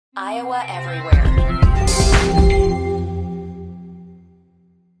Iowa Everywhere.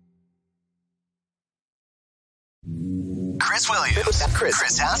 Chris Williams,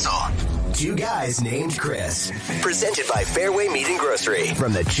 Chris Hassel. Two guys named Chris. Presented by Fairway Meat and Grocery.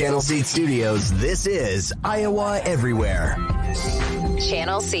 From the Channel Seed Studios, this is Iowa Everywhere.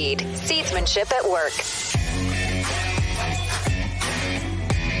 Channel Seed. Seedsmanship at work.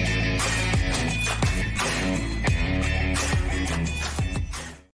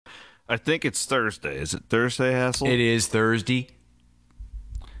 I think it's Thursday. Is it Thursday, Hassel? It is Thursday.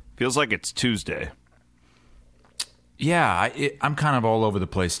 Feels like it's Tuesday. Yeah, I'm kind of all over the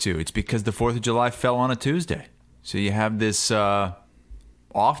place, too. It's because the 4th of July fell on a Tuesday. So you have this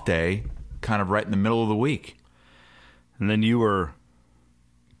off day kind of right in the middle of the week. And then you were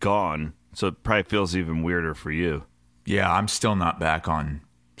gone, so it probably feels even weirder for you. Yeah, I'm still not back on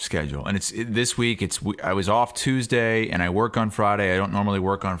schedule. And this week, I was off Tuesday, and I work on Friday. I don't normally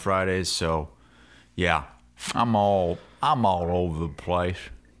work on Fridays, so yeah, I'm all over the place.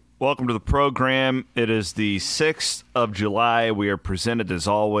 Welcome to the program. It is the 6th of July. We are presented, as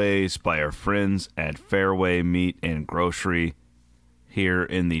always, by our friends at Fairway Meat and Grocery here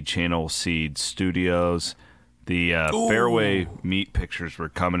in the Channel Seed Studios. The Fairway Meat pictures were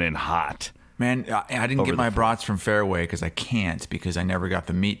coming in hot. Man, I didn't get my brats from Fairway because I never got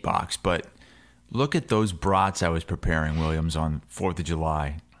the meat box. But look at those brats I was preparing, Williams, on 4th of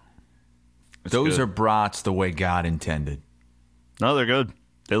July. Those are brats the way God intended. No, they're good.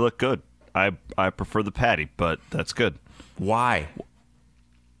 They look good. I prefer the patty, but that's good. Why?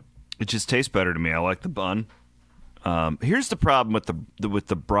 It just tastes better to me. I like the bun. Here's the problem with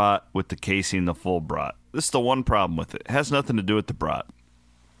the brat, with the casing, the full brat. This is the one problem with it. It has nothing to do with the brat.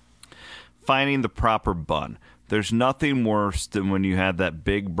 Finding the proper bun. There's nothing worse than when you have that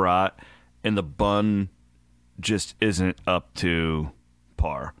big brat and the bun just isn't up to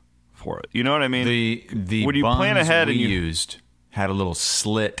par for it. You know what I mean? The when you plan ahead we and used had a little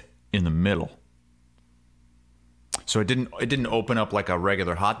slit in the middle, so it didn't open up like a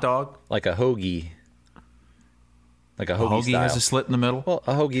regular hot dog, like a hoagie. Like a hoagie style. Has a slit in the middle. Well,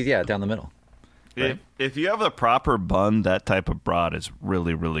 a hoagie, yeah, down the middle. Right? If you have the proper bun, that type of brat is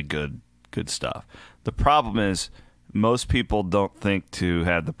really, really good stuff. The problem is most people don't think to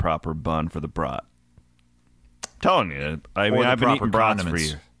have the proper bun for the brat. I'm telling you, I've been eating brats for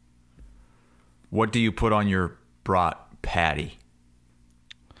years. What do you put on your brat patty?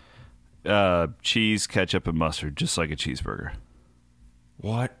 Cheese, ketchup, and mustard, just like a cheeseburger.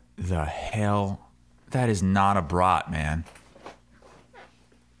 What the hell? That is not a brat, man.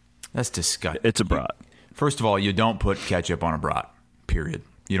 That's disgusting. It's a brat. First of all, you don't put ketchup on a brat. Period.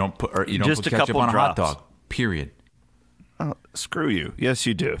 You don't put just put a ketchup on a hot drops. dog. Period. Oh, screw you. Yes,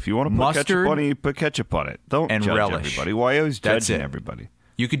 you do. If you want to put ketchup on it, you put ketchup on it. Don't judge relish. everybody. Why are you always judging everybody?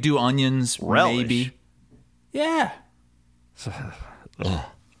 You could do onions, relish. Maybe. Yeah.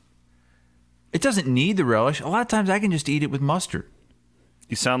 It doesn't need the relish. A lot of times I can just eat it with mustard.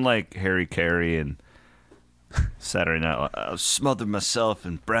 You sound like Harry Carey and Saturday Night. I'll smother myself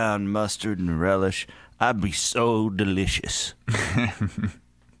in brown mustard and relish. I'd be so delicious.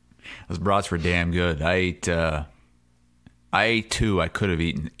 Those brats were damn good. I ate 2. I could have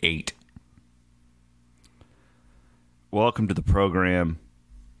eaten 8. Welcome to the program.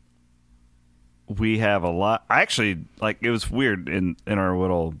 We have a lot. Actually, it was weird in our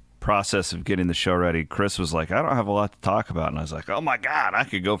little process of getting the show ready. Chris was like, I don't have a lot to talk about. And I was like, oh my God, I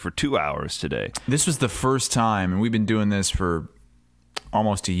could go for 2 hours today. This was the first time, and we've been doing this for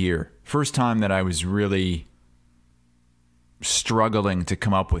almost a year. First time that I was really struggling to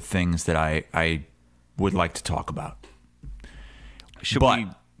come up with things that I would like to talk about.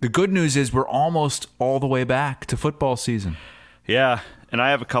 The good news is we're almost all the way back to football season. Yeah, and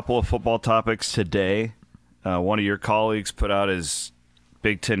I have a couple of football topics today. One of your colleagues put out his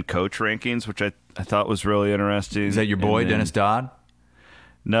Big Ten coach rankings, which I thought was really interesting. Is that your boy, Dennis Dodd?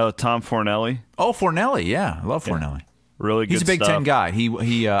 No, Tom Fornelli. Oh, Fornelli, yeah. I love Fornelli. Really good He's a Big stuff. Ten guy.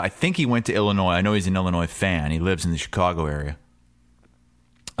 He I think he went to Illinois. I know he's an Illinois fan. He lives in the Chicago area.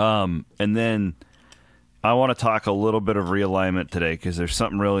 And then I want to talk a little bit of realignment today because there's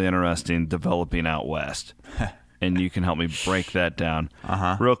something really interesting developing out west. And you can help me break that down.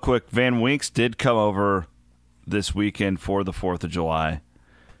 Real quick, Van Winks did come over this weekend for the 4th of July.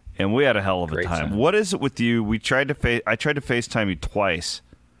 And we had a hell of a time. What is it with you? I tried to FaceTime you twice,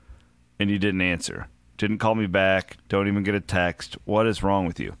 and you didn't answer. Didn't call me back. Don't even get a text. What is wrong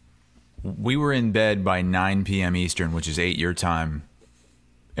with you? We were in bed by 9 p.m. Eastern, which is 8 your time,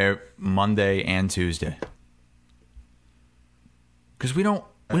 Monday and Tuesday. Because we don't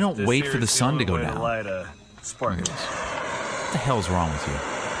wait for the sun to go down. Spark. What the hell's wrong with you?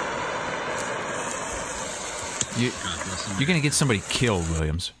 You're going to get somebody killed,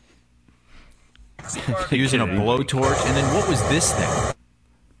 Williams. Using a blowtorch. And then what was this thing?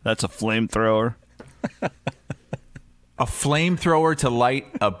 That's a flamethrower. A flamethrower to light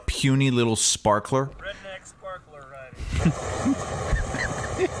a puny little sparkler? Redneck sparkler, right?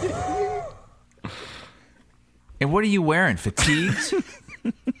 And what are you wearing? Fatigues?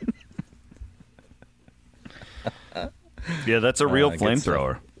 Yeah, that's a real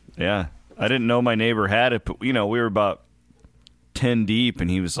flamethrower. Yeah. I didn't know my neighbor had it, but, we were about 10 deep, and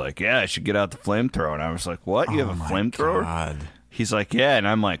he was like, yeah, I should get out the flamethrower. And I was like, what? You have a flamethrower? God. He's like, yeah. And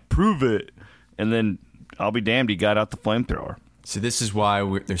I'm like, prove it. And then I'll be damned, he got out the flamethrower. So this is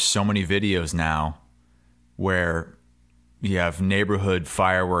why there's so many videos now where you have neighborhood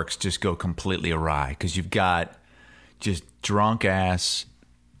fireworks just go completely awry because you've got just drunk-ass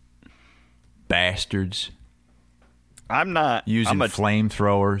bastards using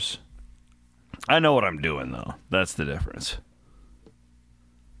flamethrowers. I know what I'm doing, though. That's the difference.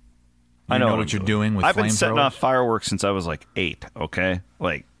 I know what you're doing with flamethrowers? I've been setting off fireworks since I was like 8, okay?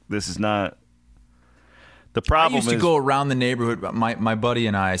 Like, this is not... The problem is... I used to go around the neighborhood. My buddy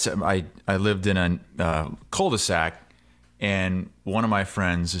and I lived in a cul-de-sac, and one of my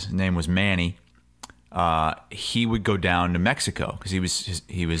friends, his name was Manny, he would go down to Mexico because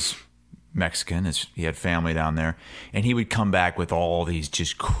he was Mexican. He had family down there, and he would come back with all these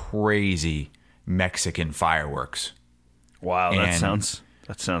just crazy Mexican fireworks. Wow, that sounds.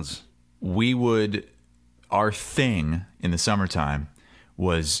 Our thing in the summertime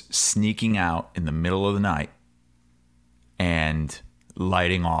was sneaking out in the middle of the night and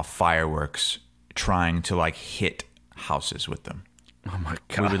lighting off fireworks, trying to like hit houses with them. Oh my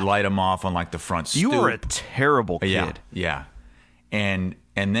God. We would light them off on like the front stoop. You were a terrible kid. Yeah. And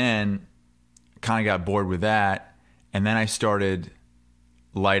then kind of got bored with that. And then I started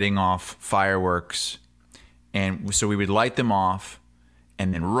lighting off fireworks. And so we would light them off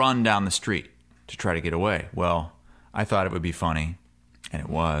and then run down the street to try to get away. Well, I thought it would be funny, and it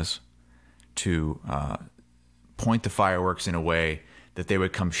was, to point the fireworks in a way that they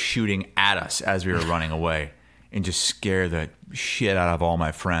would come shooting at us as we were running away and just scare the shit out of all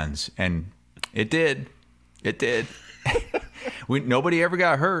my friends. And it did. It did. Nobody ever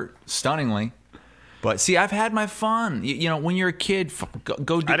got hurt, stunningly. But see, I've had my fun. You know, when you're a kid,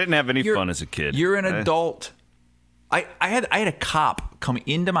 go do. I didn't have any fun as a kid. You're an adult. I had a cop come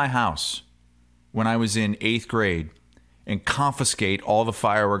into my house when I was in 8th grade and confiscate all the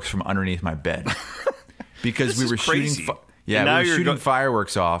fireworks from underneath my bed because we were shooting. We were shooting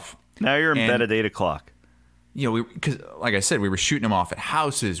fireworks off. Now you're in bed at 8 o'clock. You know, because like I said, we were shooting them off at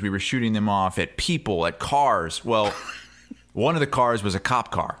houses. We were shooting them off at people, at cars. Well, one of the cars was a cop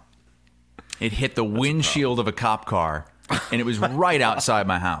car. It hit the windshield of a cop car, and it was right outside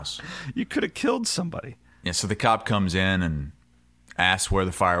my house. You could have killed somebody. Yeah, so the cop comes in and asks where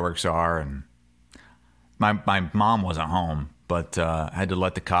the fireworks are, and my mom wasn't home, but I had to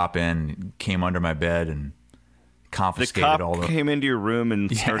let the cop in, came under my bed, and confiscated all the... The cop came into your room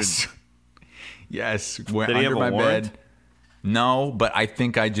and started... Yes, went under my bed. No, but I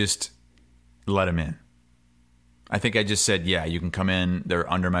think I just let him in. I think I just said, yeah, you can come in, they're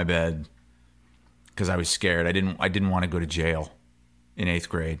under my bed, because I was scared. I didn't want to go to jail in 8th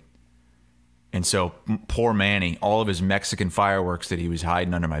grade. And so poor Manny, all of his Mexican fireworks that he was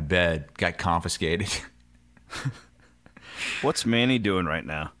hiding under my bed got confiscated. What's Manny doing right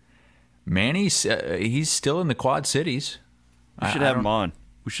now? Manny's he's still in the Quad Cities. We should have him on.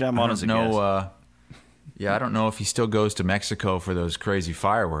 We should have him on as a guest. Yeah, I don't know if he still goes to Mexico for those crazy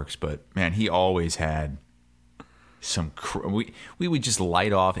fireworks, but man, he always had some. We would just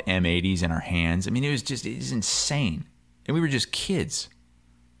light off M80s in our hands. I mean, it was insane, and we were just kids.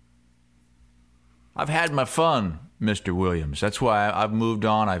 I've had my fun, Mr. Williams. That's why I've moved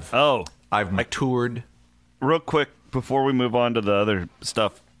on. I've matured. Real quick, before we move on to the other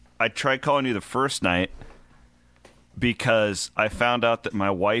stuff, I tried calling you the first night because I found out that my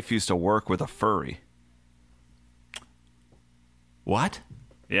wife used to work with a furry. What?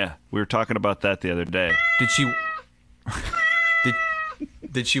 Yeah, we were talking about that the other day. Did she?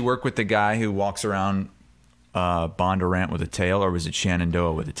 Did she work with the guy who walks around Bondurant with a tail, or was it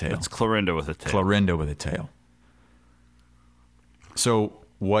Shenandoah with a tail? It's Clarinda with a tail. Clarinda with a tail. So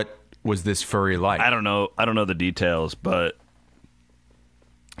what was this furry like? I don't know the details, but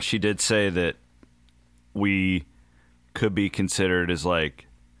she did say that we could be considered as like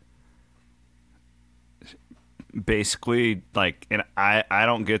basically like, and I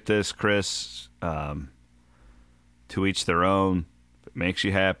don't get this, Chris, to each their own. If it makes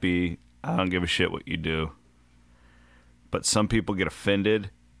you happy, I don't give a shit what you do. But some people get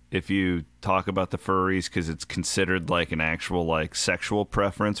offended if you talk about the furries because it's considered like an actual like sexual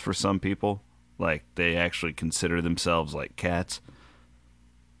preference for some people. Like they actually consider themselves like cats.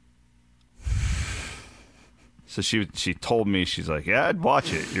 So she told me, she's like, yeah, I'd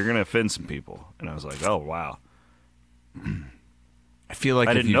watch it. You're gonna offend some people, and I was like, oh wow. I feel like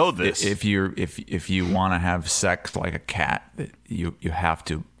I didn't know this. If you want to have sex like a cat, that you have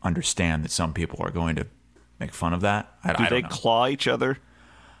to understand that some people are going to make fun of that. I Do they don't know. claw each other?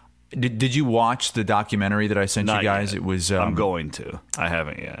 Did you watch the documentary that I sent Not you guys? yet. It was. I'm going to. I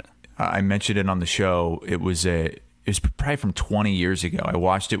haven't yet. I mentioned it on the show. It was probably from 20 years ago. I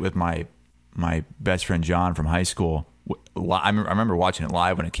watched it with my best friend John from high school. I remember watching it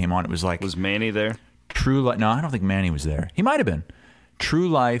live when it came on. It was like, Was Manny there? True Life. No, I don't think Manny was there. He might have been. True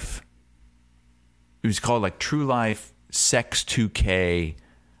Life. It was called like True Life Sex 2K.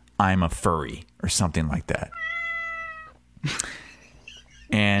 I'm a Furry or something like that.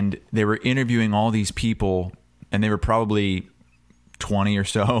 And they were interviewing all these people, and they were probably 20 or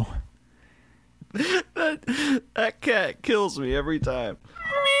so. That cat kills me every time.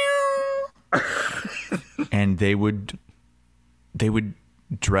 And they would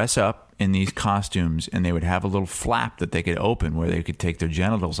dress up in these costumes, and they would have a little flap that they could open where they could take their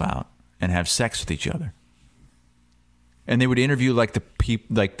genitals out and have sex with each other. And they would interview like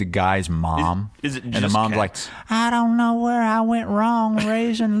the guy's mom. Is it and the just mom's cats? like, I don't know where I went wrong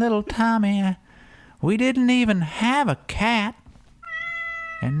raising little Tommy. We didn't even have a cat,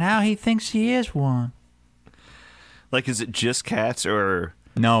 and now he thinks he is one. Like, is it just cats, or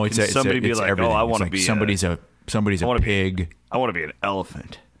No, can somebody be like, everything. oh, I It's want to like be somebody's a pig. I want to be an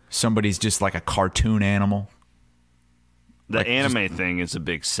elephant. Somebody's just like a cartoon animal. The Like, anime thing is a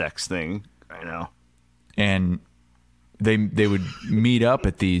big sex thing. I know. And they would meet up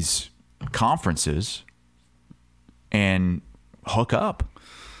at these conferences and hook up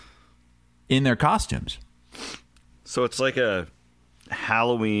in their costumes. So it's like a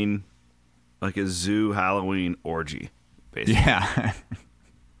Halloween, like a zoo Halloween orgy, basically. Yeah.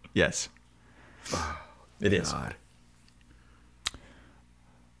 Yes. It is. God.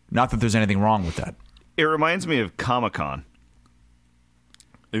 Not that there's anything wrong with that. It reminds me of Comic-Con.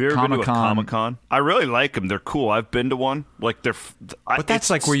 Have you ever been to a Comic-Con. Comic-Con? I really like them. They're cool. I've been to one. Like they're, But that's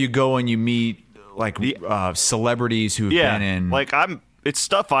like where you go and you meet like celebrities who've been in. Like it's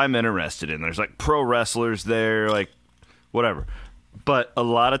stuff I'm interested in. There's like pro wrestlers there, like whatever. But a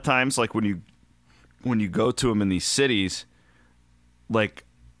lot of times, like when you go to them in these cities, like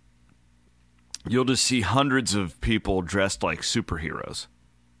you'll just see hundreds of people dressed like superheroes.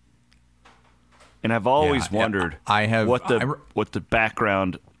 And I've always wondered what the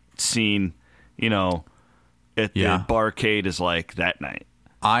background scene, at the barcade is like that night.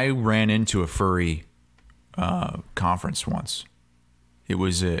 I ran into a furry conference once. It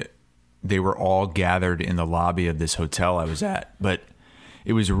was they were all gathered in the lobby of this hotel I was at, but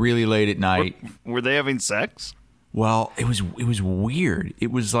it was really late at night. Were they having sex? Well, it was weird.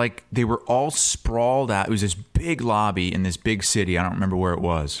 It was like they were all sprawled out. It was this big lobby in this big city. I don't remember where it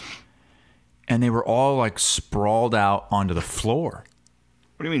was. And they were all like sprawled out onto the floor.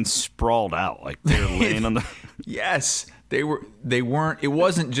 What do you mean sprawled out? Like they were laying on the... Yes, they weren't. It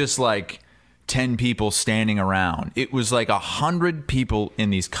wasn't just like 10 people standing around. It was like 100 people in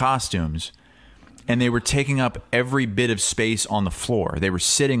these costumes, and they were taking up every bit of space on the floor. They were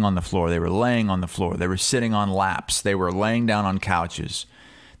sitting on the floor. They were laying on the floor. They were sitting on laps. They were laying down on couches.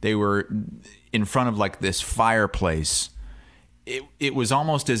 They were in front of like this fireplace. It was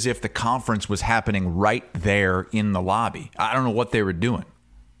almost as if the conference was happening right there in the lobby. I don't know what they were doing.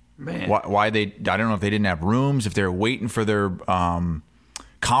 Man. Why I don't know if they didn't have rooms, if they were waiting for their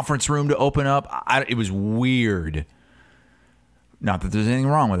conference room to open up. It was weird. Not that there's anything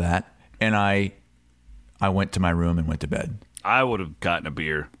wrong with that. And I went to my room and went to bed. I would have gotten a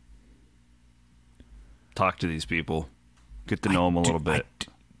beer. Talk to these people. Get to know them a little bit.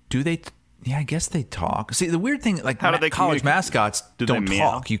 Do they... Yeah, I guess they talk. See, the weird thing, like How do they college communicate? mascots Do don't they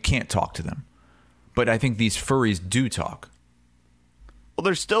meow? talk. You can't talk to them. But I think these furries do talk. Well,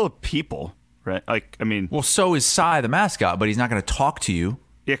 they're still people, right? Like, I mean... Well, so is Cy, the mascot, but he's not going to talk to you.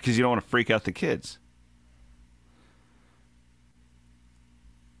 Yeah, because you don't want to freak out the kids.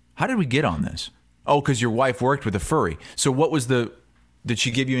 How did we get on this? Oh, because your wife worked with a furry. So what was the... Did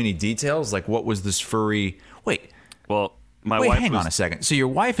she give you any details? Like, what was this furry... Wait, Well, my wife hang on a second. So your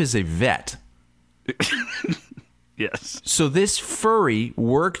wife is a vet. Yes. So this furry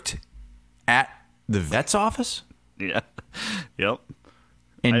worked at the vet's office Yeah. Yep.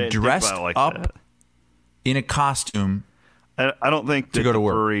 I and didn't think dressed about it like up that. in a costume. I don't think that go to the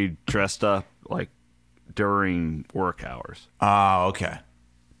work. furry dressed up like during work hours. Oh, okay.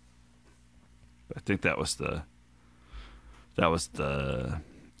 I think that was the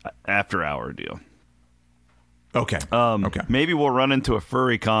after hour deal. Okay. Maybe we'll run into a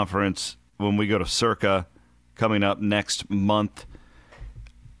furry conference when we go to Circa coming up next month.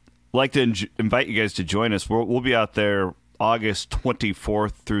 Like to invite you guys to join us. We'll be out there August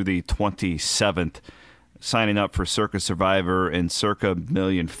 24th through the 27th, signing up for Circa Survivor and Circa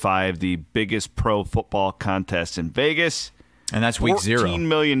 $1,000,005, the biggest pro football contest in Vegas. And that's week 0. $14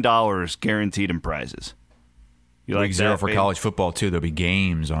 million guaranteed in prizes. You week 0 for college football, too. There'll be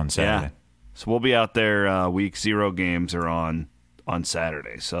games on Saturday. Yeah. So we'll be out there. Week 0 games are on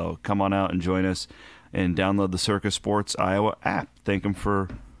Saturday. So come on out and join us and download the Circa Sports Iowa app. Thank them for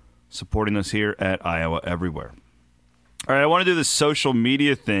supporting us here at Iowa Everywhere. All right, I want to do the social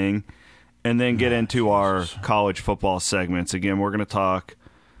media thing and then get into our college football segments. Again, we're going to talk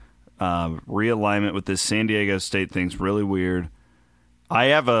realignment with this San Diego State thing's really weird. I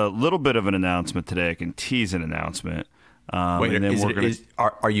have a little bit of an announcement today. I can tease an announcement. Wait, and then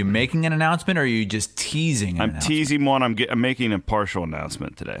are you making an announcement or are you just teasing an announcement? Teasing one. I'm making a partial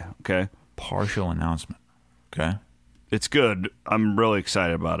announcement today, okay? Partial announcement. Okay. It's good. I'm really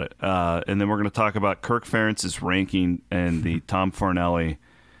excited about it. And then we're going to talk about Kirk Ferentz's ranking and the Tom Fornelli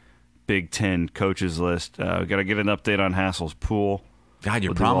Big Ten coaches list. We got to get an update on Hassel's pool. God,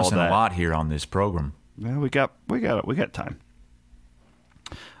 you're promising a lot here on this program. Yeah, we got time.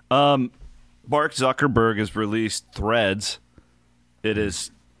 Mark Zuckerberg has released Threads. It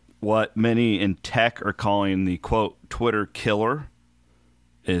is what many in tech are calling the quote Twitter killer.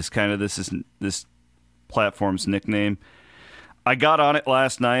 Is kind of this platform's nickname. I got on it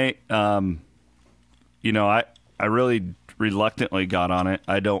last night. I really reluctantly got on it.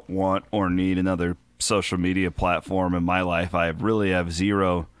 I don't want or need another social media platform in my life. I really have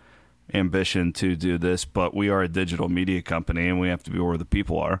zero ambition to do this, but we are a digital media company and we have to be where the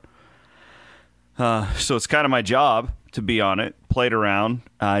people are. So it's kind of my job to be on it, played around.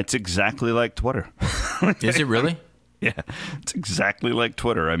 It's exactly like Twitter. Is it really? Yeah, it's exactly like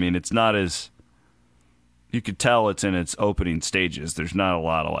Twitter. I mean, it's not as... You could tell it's in its opening stages. There's not a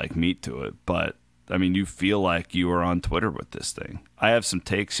lot of meat to it, but I mean, you feel like you are on Twitter with this thing. I have some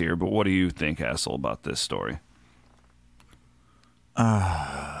takes here, but what do you think, Hassel, about this story?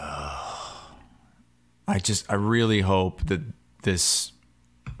 I really hope that this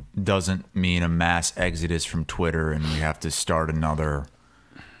doesn't mean a mass exodus from Twitter and we have to start another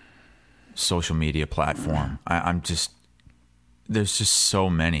social media platform. There's just so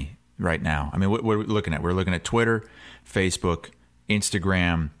many right now. I mean, what we're looking at? We're looking at Twitter, Facebook,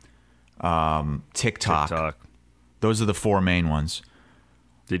 Instagram, TikTok. Those are the 4 main ones.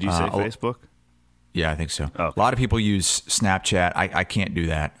 Did you say Facebook? Yeah, I think so. Okay. A lot of people use Snapchat. I can't do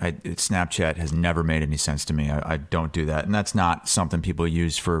that. Snapchat has never made any sense to me. I don't do that. And that's not something people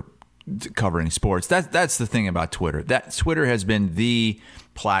use for covering sports. That's the thing about Twitter. Twitter has been the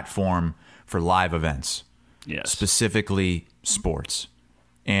platform for live events. Yes. Specifically sports.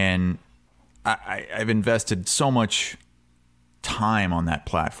 And I've invested so much time on that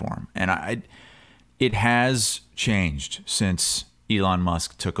platform. And it has changed since Elon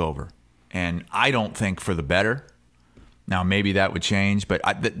Musk took over. And I don't think for the better. Now, maybe that would change, but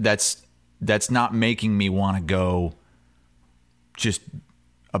that's not making me want to go just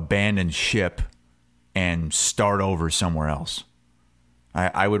abandon ship and start over somewhere else.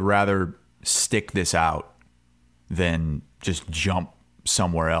 I would rather stick this out than just jump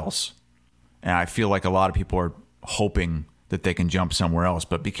somewhere else. And I feel like a lot of people are hoping that they can jump somewhere else,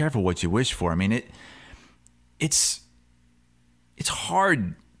 but be careful what you wish for. I mean, it's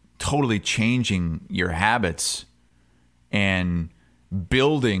hard totally changing your habits and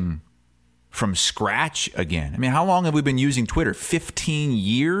building from scratch again. I mean, how long have we been using Twitter? 15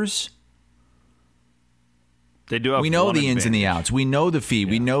 years? They do have we know the ins and the advantage. outs. We know the feed.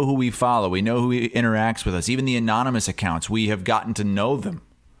 Yeah. We know who we follow. We know who interacts with us. Even the anonymous accounts, we have gotten to know them.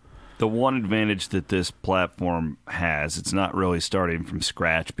 The one advantage that this platform has, it's not really starting from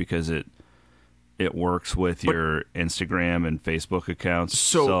scratch because it works with your Instagram and Facebook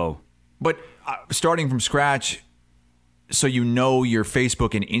accounts. But starting from scratch, so you know your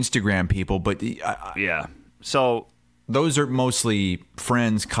Facebook and Instagram people, but yeah. So those are mostly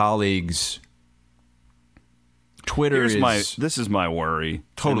friends, colleagues. Twitter this is my worry.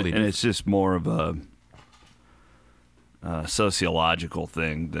 Totally. And it's just more of a sociological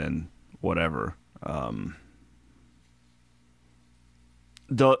thing than whatever. I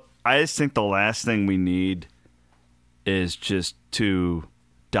just think the last thing we need is just to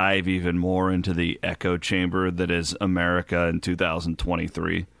dive even more into the echo chamber that is America in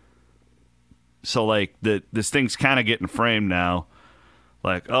 2023. So, this thing's kind of getting framed now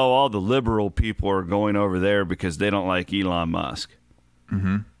like, oh, all the liberal people are going over there because they don't like Elon Musk.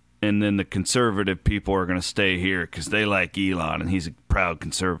 Mm-hmm. And then the conservative people are going to stay here because they like Elon and he's a proud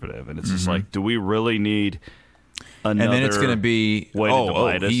conservative. And it's just like, do we really need another And then it's going to be, way to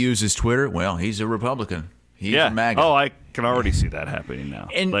divide us? He uses Twitter? Well, he's a Republican. He's a MAGA. Oh, I can already see that happening now.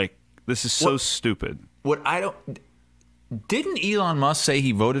 And like, this is so stupid. Didn't Elon Musk say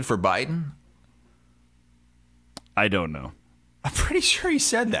he voted for Biden? I don't know. I'm pretty sure he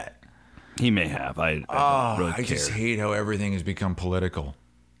said that. He may have. I don't really care. I just hate how everything has become political.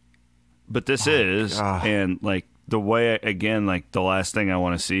 But this is, and like the way, again, like the last thing I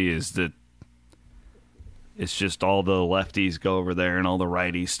want to see is that it's just all the lefties go over there and all the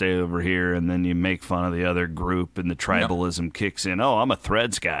righties stay over here, and then you make fun of the other group and the tribalism kicks in. Oh, I'm a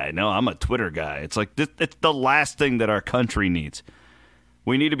Threads guy. No, I'm a Twitter guy. It's like, it's the last thing that our country needs.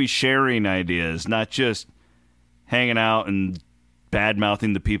 We need to be sharing ideas, not just hanging out and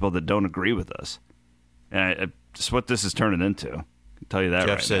bad-mouthing the people that don't agree with us. And it's what this is turning into. I can tell you that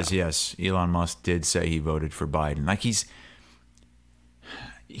Jeff right says, now. yes, Elon Musk did say he voted for Biden. Like, he's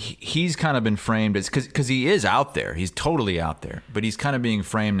kind of been framed as, because he is out there. He's totally out there. But he's kind of being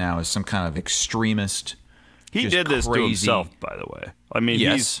framed now as some kind of extremist. He did this to himself, by the way. I mean,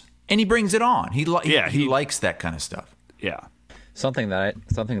 yes. And he brings it on. He likes that kind of stuff. Yeah. Something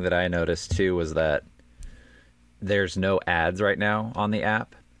that I noticed too was that there's no ads right now on the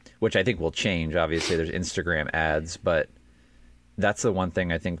app, which I think will change. Obviously, there's Instagram ads, but that's the one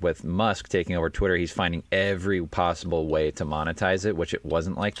thing I think with Musk taking over Twitter, he's finding every possible way to monetize it, which it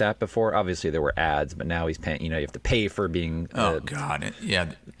wasn't like that before. Obviously, there were ads, but now he's paying. You have to pay for being verified.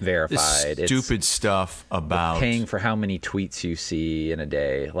 This stupid stuff about paying for how many tweets you see in a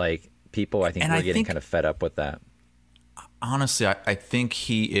day. Like, people, I think, we're getting kind of fed up with that. Honestly, I think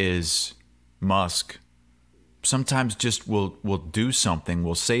he is Musk. Sometimes just will do something,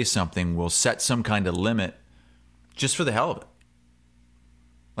 will say something, will set some kind of limit just for the hell of it.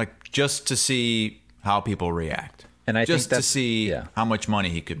 Like, just to see how people react. And I just think to see how much money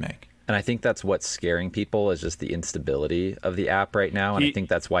he could make. And I think that's what's scaring people, is just the instability of the app right now. And I think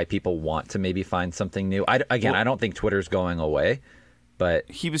that's why people want to maybe find something new. I don't think Twitter's going away, but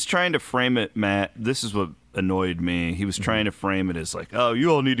he was trying to frame it, Matt. This is what annoyed me. He was trying to frame it as like, oh, you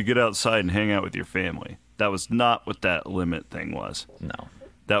all need to get outside and hang out with your family. That was not what that limit thing was. No.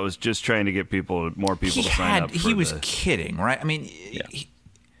 That was just trying to get more people to sign up. He was kidding, right? I mean,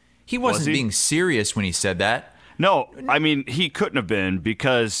 he wasn't being serious when he said that. No, I mean, he couldn't have been,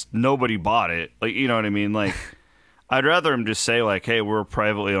 because nobody bought it. Like, you know what I mean? Like, I'd rather him just say, like, hey, we're a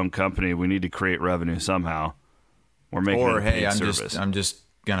privately owned company. We need to create revenue somehow. We're making it a paid service. I'm just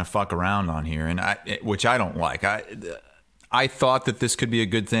gonna fuck around on here, and which I don't like. I thought that this could be a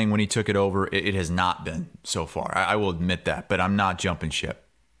good thing when he took it over. It has not been so far. I will admit that, but I'm not jumping ship.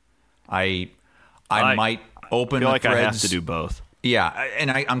 I might open. I feel like Threads. I have to do both. Yeah,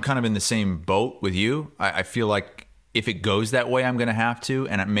 and I'm kind of in the same boat with you. I feel like if it goes that way, I'm going to have to,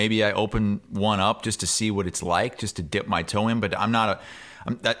 and maybe I open one up just to see what it's like, just to dip my toe in. But I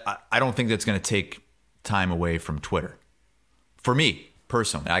don't think that's going to take time away from Twitter. For me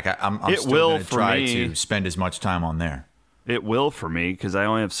personally, like I'm still going to try to spend as much time on there. It will for me, because I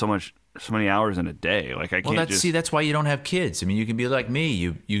only have so many hours in a day. Like, I can't that's why you don't have kids. I mean, you can be like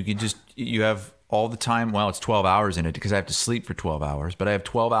me. You have all the time. Well, it's 12 hours in it because I have to sleep for 12 hours, but I have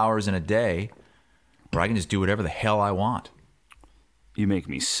 12 hours in a day where I can just do whatever the hell I want. You make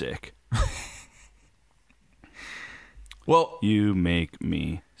me sick. Well, you make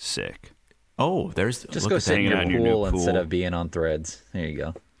me sick. Oh, just go sit in your pool instead of being on Threads. There you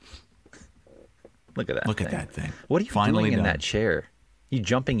go. Look at that. Look at that thing. What are you doing in that chair? You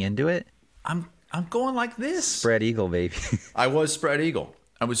jumping into it? I'm going like this. Spread eagle, baby. I was spread eagle.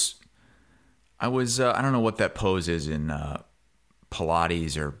 I was. I don't know what that pose is in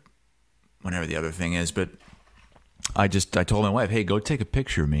Pilates or whatever the other thing is, but I told my wife, hey, go take a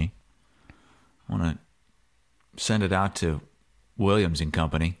picture of me. I want to send it out to Williams and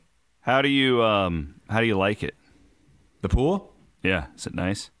Company. How do you like it? The pool? Yeah, is it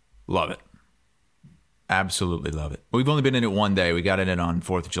nice? Love it. Absolutely love it. We've only been in it one day. We got in it on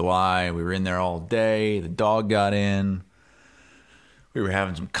 4th of July. We were in there all day. The dog got in. We were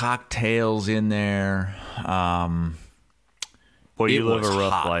having some cocktails in there. Boy, you live a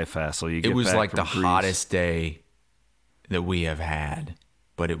rough life, Hassel. It was like the hottest day that we have had,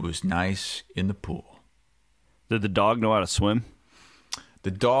 but it was nice in the pool. Did the dog know how to swim?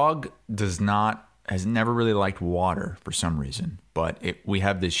 The dog has never really liked water for some reason, but we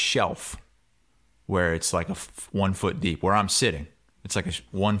have this shelf where it's like 1 foot deep, where I'm sitting. It's like a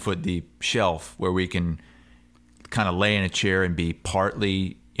 1 foot deep shelf where we can kind of lay in a chair and be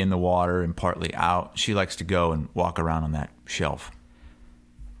partly in the water and partly out. She likes to go and walk around on that shelf.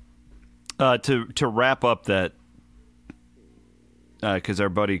 To wrap up that, because our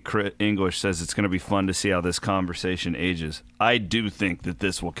buddy English says it's going to be fun to see how this conversation ages. I do think that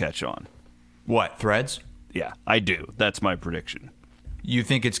this will catch on. What, Threads? Yeah, I do. That's my prediction. You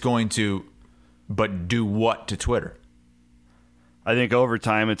think it's going to, but do what to Twitter? I think over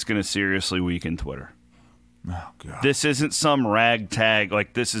time it's going to seriously weaken Twitter. Oh, God. This isn't some ragtag.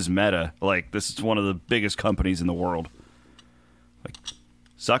 Like, this is Meta. Like, this is one of the biggest companies in the world. Like,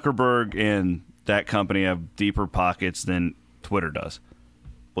 Zuckerberg and that company have deeper pockets than Twitter does,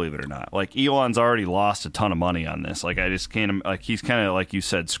 believe it or not. Like, Elon's already lost a ton of money on this. Like, I just can't, like, he's kind of, like you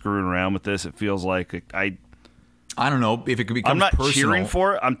said, screwing around with this. It feels like I don't know if it could become. I'm not personal. cheering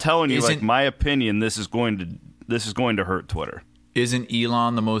for it. I'm telling you, like, my opinion, this is going to hurt Twitter. Isn't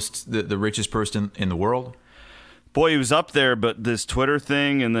Elon the richest person in the world? Boy, he was up there, but this Twitter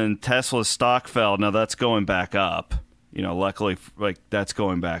thing and then Tesla's stock fell. Now that's going back up. You know, luckily, like, that's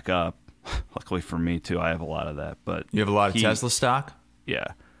going back up. Luckily for me too, I have a lot of that. But you have a lot of Tesla stock. Yeah.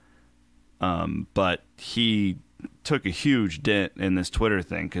 But he took a huge dent in this Twitter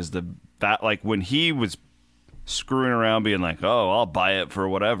thing because like when he was screwing around, being like, "Oh, I'll buy it for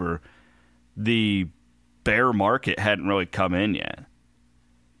whatever," the bear market hadn't really come in yet.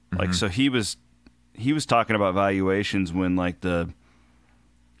 Like, so he was talking about valuations when, like, the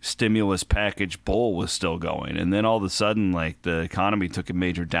stimulus package bull was still going, and then all of a sudden, like, the economy took a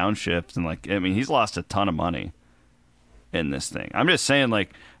major downshift, and, like, I mean, he's lost a ton of money in this thing. I'm just saying,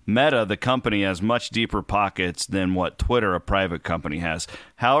 like, Meta, the company, has much deeper pockets than what Twitter, a private company, has.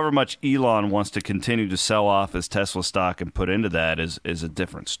 However much Elon wants to continue to sell off his Tesla stock and put into that is a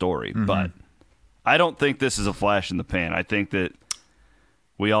different story. But I don't think this is a flash in the pan. I think that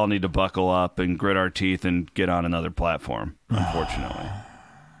we all need to buckle up and grit our teeth and get on another platform, unfortunately.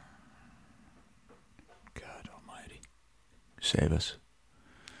 God almighty. Save us.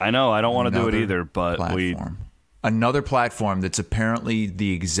 I know. I don't want to do it either, but Another platform that's apparently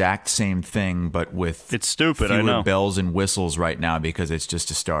the exact same thing, but with it's stupid. fewer I know. bells and whistles right now because it's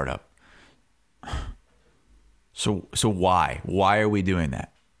just a startup. So why? Why are we doing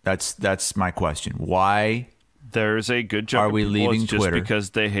that? That's my question. Why? There's a good chunk are we of people, leaving it's just Twitter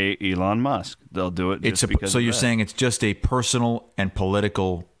because they hate Elon Musk. They'll do it just because so of you're that. saying it's just a personal and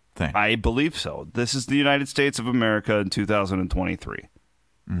political thing? I believe so. This is the United States of America in 2023.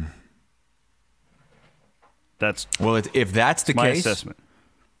 That's if that's the my case, assessment.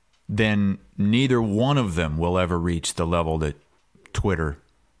 Then neither one of them will ever reach the level that Twitter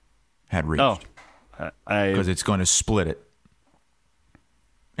had reached. Oh, because it's going to split it.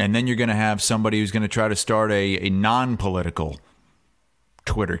 And then you're going to have somebody who's going to try to start a non-political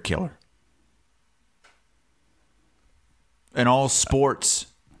Twitter killer. And all sports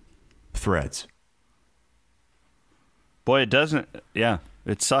threads. Boy, it doesn't. Yeah,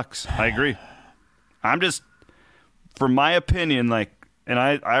 it sucks. I agree. I'm just, from my opinion, like, and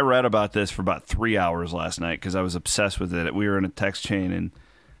I read about this for about 3 hours last night because I was obsessed with it. We were in a text chain and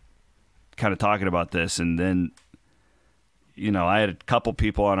kind of talking about this, and then, you know, I had a couple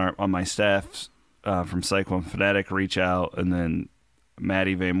people on my staff from Cyclone Fanatic reach out, and then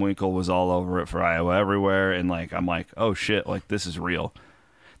Maddie Van Winkle was all over it for Iowa Everywhere, and, like, I'm like, oh shit, like, this is real.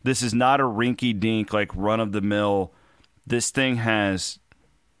 This is not a rinky dink, like, run of the mill. This thing has.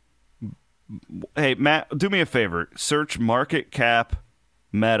 Hey, Matt, do me a favor. Search market cap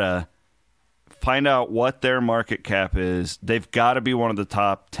Meta. Find out what their market cap is. They've got to be one of the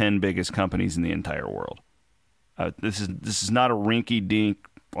top 10 biggest companies in the entire world. This is not a rinky-dink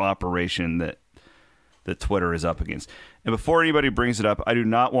operation that Twitter is up against. And before anybody brings it up, I do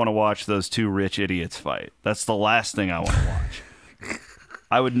not want to watch those two rich idiots fight. That's the last thing I want to watch.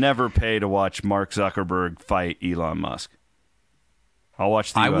 I would never pay to watch Mark Zuckerberg fight Elon Musk. I'll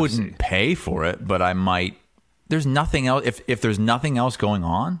watch the UFC. I wouldn't pay for it, but I might. There's nothing else. If there's nothing else going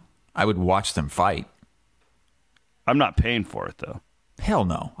on, I would watch them fight. I'm not paying for it, though. Hell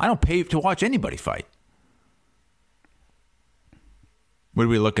no. I don't pay to watch anybody fight. What are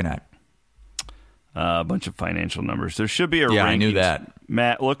we looking at? A bunch of financial numbers. There should be a rankings. I knew that.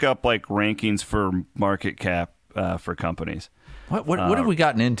 Matt, look up, like, rankings for market cap for companies. What have we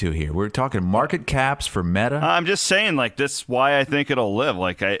gotten into here? We're talking market caps for Meta? I'm just saying, like, that's why I think it'll live.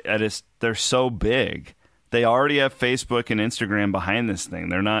 Like, I just, they're so big. They already have Facebook and Instagram behind this thing.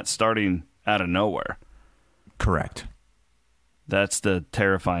 They're not starting out of nowhere. Correct. That's the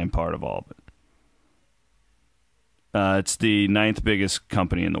terrifying part of all of it. It's the 9th biggest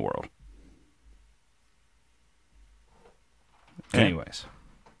company in the world. Okay. Anyways.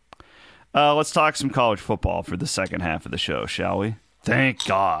 Let's talk some college football for the second half of the show, shall we? Thank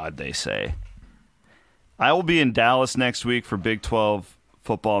God, they say. I will be in Dallas next week for Big 12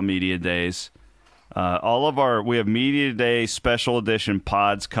 football media days. We have media day special edition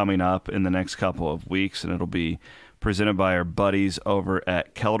pods coming up in the next couple of weeks, and it'll be presented by our buddies over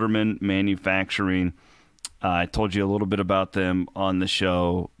at Kelderman Manufacturing. I told you a little bit about them on the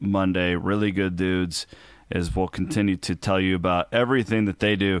show Monday. Really good dudes, as we'll continue to tell you about everything that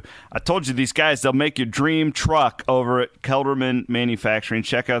they do. I told you these guys, they'll make your dream truck over at Kelderman Manufacturing.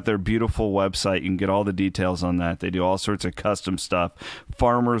 Check out their beautiful website. You can get all the details on that. They do all sorts of custom stuff.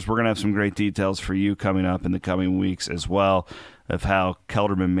 Farmers, we're going to have some great details for you coming up in the coming weeks as well of how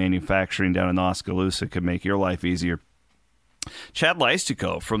Kelderman Manufacturing down in Oskaloosa could make your life easier. Chad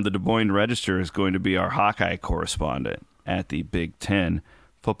Leistico from the Des Moines Register is going to be our Hawkeye correspondent at the Big Ten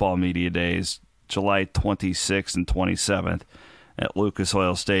Football Media Days, July 26th and 27th at Lucas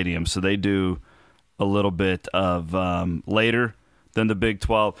Oil Stadium. So they do a little bit of later than the Big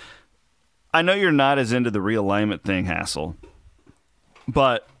 12. I know you're not as into the realignment thing, Hassel,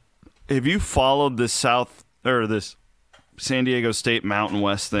 but have you followed this San Diego State Mountain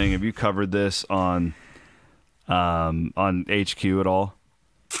West thing? Have you covered this on HQ at all?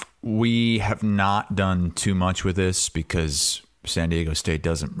 We have not done too much with this because San Diego State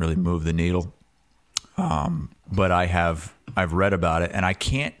doesn't really move the needle. But I've read about it, and I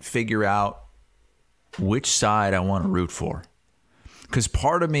can't figure out which side I want to root for. Because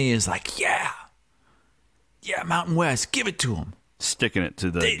part of me is like, yeah, Mountain West, give it to them. Sticking it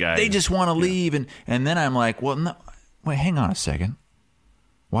to the guy. They just want to leave, and then I'm like, well, no, wait, hang on a second.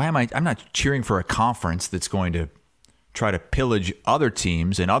 Why am I'm not cheering for a conference that's going to try to pillage other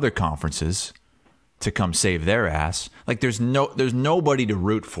teams and other conferences to come save their ass. Like there's nobody to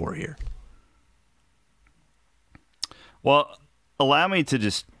root for here. Well, allow me to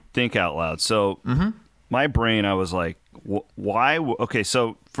just think out loud. So my brain, I was like, why? Okay,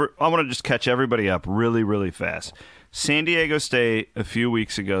 so I want to just catch everybody up really, really fast. San Diego State a few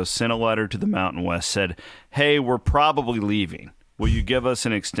weeks ago sent a letter to the Mountain West, said, hey, we're probably leaving. Will you give us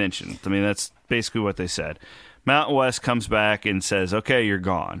an extension? I mean, that's basically what they said. Mountain West comes back and says, okay, you're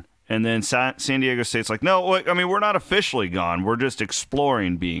gone. And then San Diego State's like, no, I mean, we're not officially gone. We're just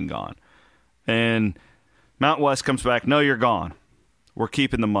exploring being gone. And Mountain West comes back, no, you're gone. We're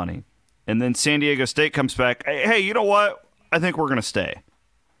keeping the money. And then San Diego State comes back, hey, you know what? I think we're going to stay.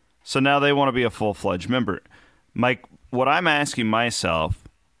 So now they want to be a full-fledged member. Mike, what I'm asking myself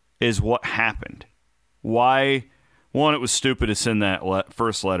is what happened. Why? One, it was stupid to send that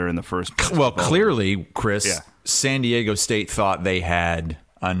first letter in the first place. Well, clearly, Chris, San Diego State thought they had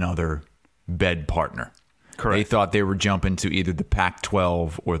another bed partner. Correct. They thought they were jumping to either the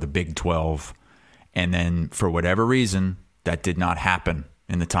Pac-12 or the Big 12. And then, for whatever reason, that did not happen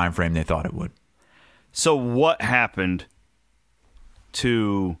in the time frame they thought it would. So what happened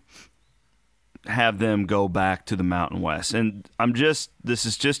to have them go back to the Mountain West? And this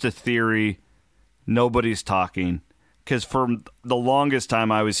is just a theory. Nobody's talking. Because for the longest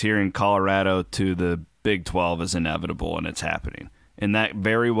time I was hearing Colorado to the Big 12 is inevitable, and it's happening. And that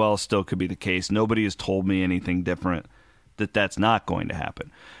very well still could be the case. Nobody has told me anything different that's not going to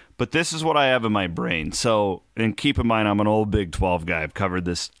happen. But this is what I have in my brain. So, and keep in mind, I'm an old Big 12 guy. I've covered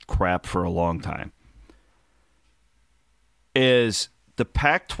this crap for a long time. Is the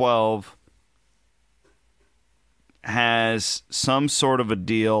Pac-12 has some sort of a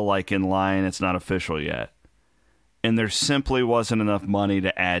deal like in line. It's not official yet. And there simply wasn't enough money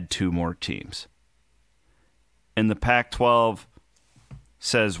to add 2 more teams. And the Pac-12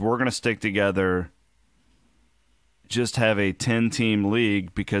 says, we're going to stick together, just have a 10-team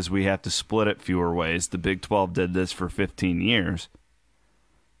league because we have to split it fewer ways. The Big 12 did this for 15 years.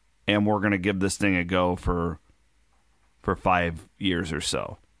 And we're going to give this thing a go for 5 years or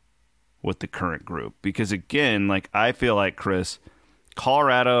so with the current group. Because, again, like I feel like, Chris,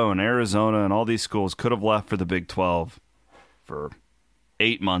 Colorado and Arizona and all these schools could have left for the Big 12 for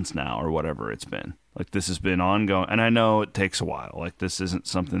 8 months now or whatever it's been. Like, this has been ongoing. And I know it takes a while. Like, this isn't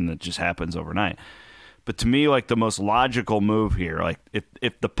something that just happens overnight. But to me, like, the most logical move here, like,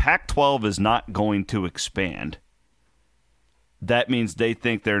 if the Pac-12 is not going to expand, that means they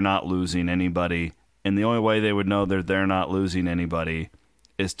think they're not losing anybody. And the only way they would know that they're not losing anybody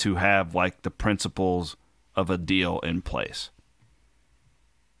is to have, like, the principles of a deal in place.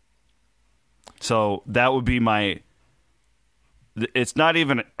 So that would be it's not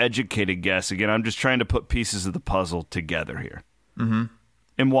even an educated guess. Again, I'm just trying to put pieces of the puzzle together here. Mm-hmm.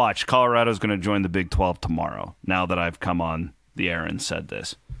 And watch, Colorado's going to join the Big 12 tomorrow, now that I've come on the air and said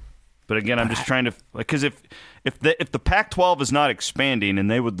this. But again, I'm just trying to, because if the Pac-12 is not expanding and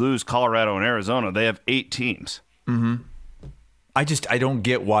they would lose Colorado and Arizona, they have 8 teams. Mm-hmm. I don't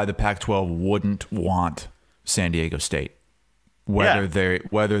get why the Pac-12 wouldn't want San Diego State, whether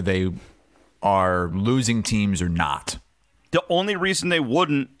they are losing teams or not. The only reason they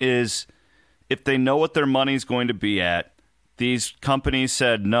wouldn't is if they know what their money's going to be at. These companies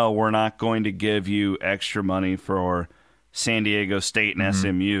said, no, we're not going to give you extra money for San Diego State and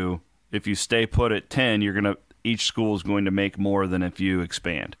SMU. If you stay put at 10, each school is going to make more than if you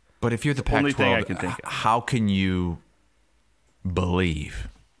expand. But if you're the Only thing I Pac-12, can think of. how can you believe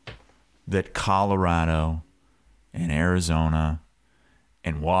that Colorado and Arizona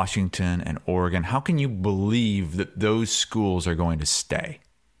and Washington and Oregon, how can you believe that those schools are going to stay?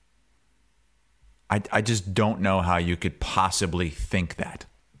 I just don't know how you could possibly think that.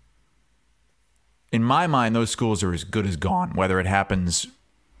 In my mind, those schools are as good as gone, whether it happens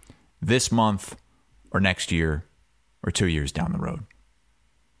this month or next year or 2 years down the road.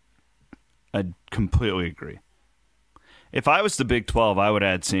 I completely agree. If I was the Big 12, I would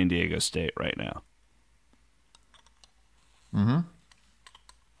add San Diego State right now. Mm-hmm.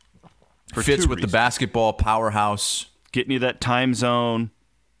 Fits with the basketball powerhouse. Getting you that time zone.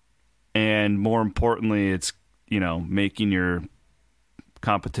 And more importantly, it's, making your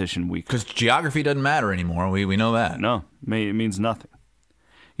competition weaker. Because geography doesn't matter anymore. We know that. No, it means nothing.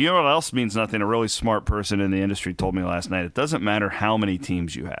 You know what else means nothing? A really smart person in the industry told me last night. It doesn't matter how many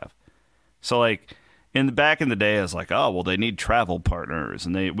teams you have. So, back in the day, I was like, oh, well, they need travel partners,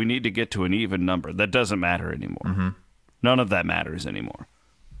 and we need to get to an even number. That doesn't matter anymore. Mm-hmm. None of that matters anymore.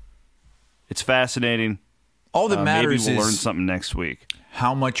 It's fascinating. All that matters maybe we'll is learn something next week.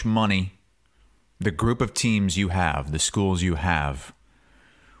 How much money the group of teams you have, the schools you have,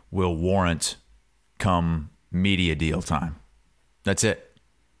 will warrant come media deal time. That's it.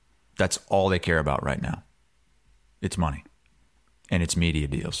 That's all they care about right now. It's money. And it's media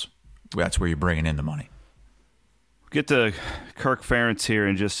deals. That's where you're bringing in the money. We'll get to Kirk Ferentz here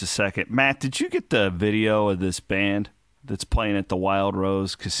in just a second. Matt, did you get the video of this band that's playing at the Wild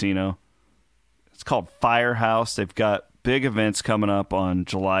Rose Casino? It's called Firehouse. They've got big events coming up on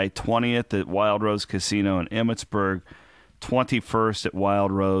July 20th at Wild Rose Casino in Emmitsburg, 21st at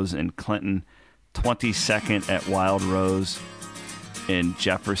Wild Rose in Clinton, 22nd at Wild Rose in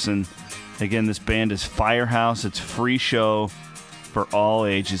Jefferson. Again, this band is Firehouse. It's a free show for all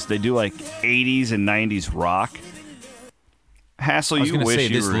ages. They do 80s and 90s rock. Hassel, you wish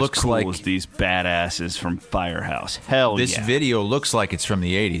you were as cool as these badasses from Firehouse. Hell yeah. This video looks like it's from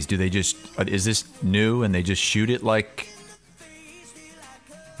the 80s. Do they just... is this new and they just shoot it like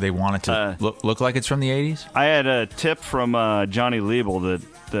they want it to look like it's from the 80s? I had a tip from Johnny Liebel,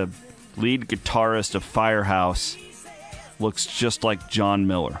 the lead guitarist of Firehouse, looks just like John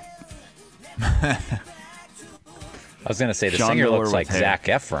Miller. I was going to say, the John singer Miller looks like hair. Zac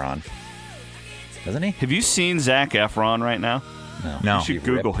Efron. Doesn't he? Have you seen Zac Efron right now? No. You should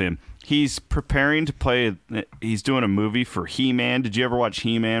Google him. He's preparing to play. He's doing a movie for He-Man. Did you ever watch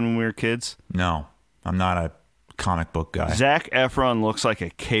He-Man when we were kids? No. I'm not a comic book guy. Zac Efron looks like a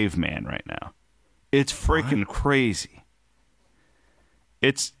caveman right now. It's freaking crazy.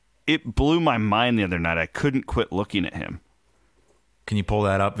 It blew my mind the other night. I couldn't quit looking at him. Can you pull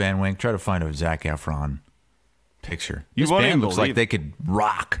that up, Van Wink? Try to find a Zac Efron picture. You This won't band even looks like believe they could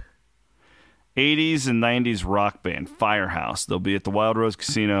rock. 80s and 90s rock band, Firehouse. They'll be at the Wild Rose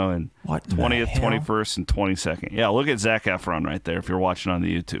Casino and What the 20th, hell? 21st, and 22nd. Yeah, look at Zac Efron right there if you're watching on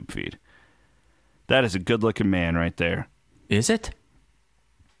the YouTube feed. That is a good-looking man right there. Is it?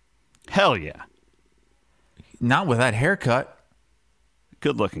 Hell yeah. Not with that haircut.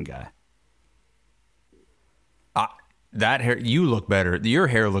 Good-looking guy. That hair, you look better. Your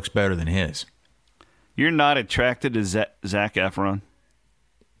hair looks better than his. You're not attracted to Zac Efron?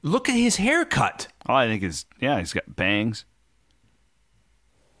 Look at his haircut. Oh, I think he's got bangs.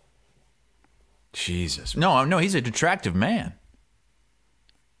 Jesus. No, he's an attractive man.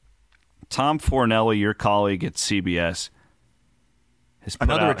 Tom Fornelli, your colleague at CBS, has put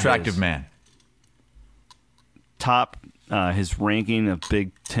Another out attractive his man. his ranking of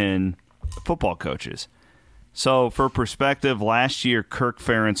Big Ten football coaches. So, for perspective, last year Kirk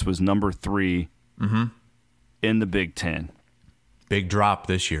Ferentz was number 3 in the Big Ten. Big drop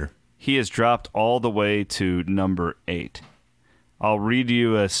this year. He has dropped all the way to number 8. I'll read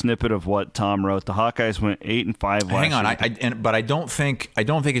you a snippet of what Tom wrote. The Hawkeyes went 8-5 last year. Hang on, but I don't think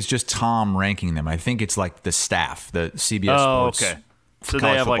it's just Tom ranking them. I think it's like the staff, the CBS Sports. Okay. So college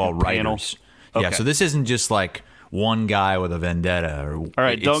they have football like a panel. writers. Yeah, Okay. so this isn't just like one guy with a vendetta. All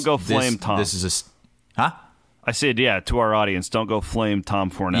right, don't go flame Tom. This is huh? I said, to our audience, don't go flame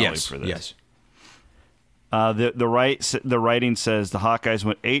Tom Fornelli for this. Yes. The writing says the Hawkeyes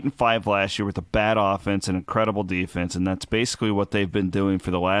went 8-5 last year with a bad offense and incredible defense, and that's basically what they've been doing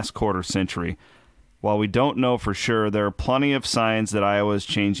for the last quarter century. While we don't know for sure, there are plenty of signs that Iowa is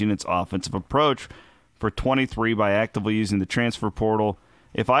changing its offensive approach for 23 by actively using the transfer portal.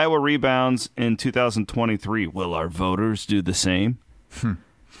 If Iowa rebounds in 2023, will our voters do the same?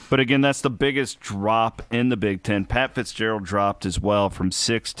 But again, that's the biggest drop in the Big Ten. Pat Fitzgerald dropped as well from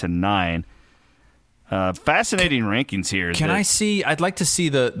 6 to 9. Fascinating rankings here. I'd like to see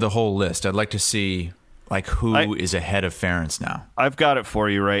the whole list. I'd like to see who is ahead of Ferentz now. I've got it for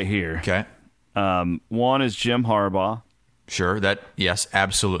you right here. Okay. One is Jim Harbaugh. Sure, yes,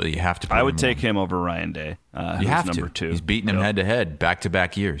 absolutely. You have to put I would take him over Ryan Day. You have number to. 2. He's beaten him head-to-head,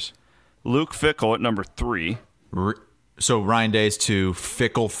 back-to-back years. Luke Fickell at number 3. So Ryan Day's 2,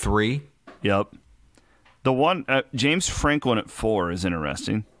 Fickell 3? Yep. The one, James Franklin at 4 is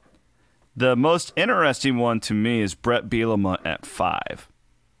interesting. The most interesting one to me is Brett Bielema at 5.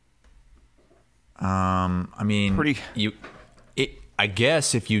 I mean, I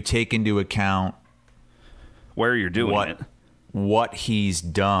guess if you take into account where you're doing what he's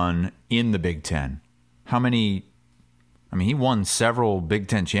done in the Big Ten. How many? I mean, he won several Big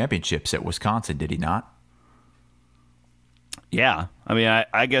Ten championships at Wisconsin, did he not? Yeah. I mean,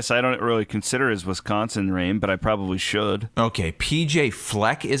 I guess I don't really consider his Wisconsin reign, but I probably should. Okay, PJ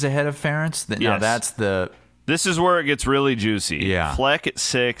Fleck is ahead of Ferentz. Now that's the. This is where it gets really juicy. Yeah. Fleck at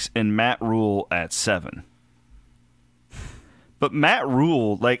 6 and Matt Rule at 7. But Matt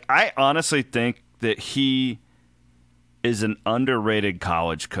Rule, I honestly think that he is an underrated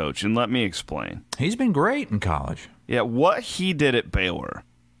college coach, and let me explain. He's been great in college. Yeah, what he did at Baylor,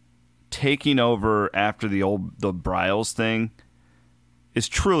 taking over after the Bryles thing, is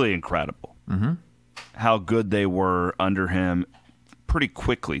truly incredible. Mm-hmm. How good they were under him pretty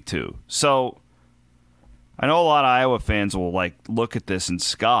quickly, too. So I know a lot of Iowa fans will look at this and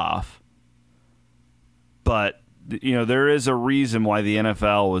scoff, but there is a reason why the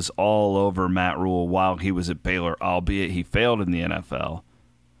NFL was all over Matt Rule while he was at Baylor, albeit he failed in the NFL.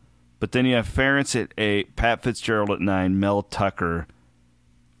 But then you have Ferentz at 8, Pat Fitzgerald at 9, Mel Tucker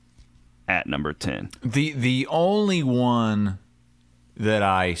at number 10. The only one that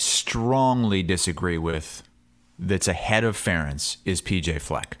I strongly disagree with that's ahead of Ferentz is PJ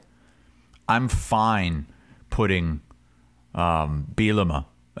Fleck. I'm fine putting Bielema.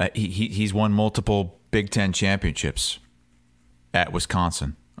 He's won multiple Big Ten championships at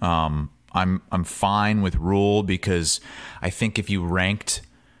Wisconsin. I'm fine with Rule because I think if you ranked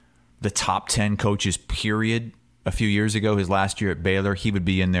the top 10 coaches, period, a few years ago, his last year at Baylor, he would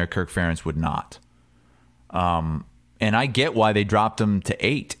be in there. Kirk Ferentz would not. And I get why they dropped him to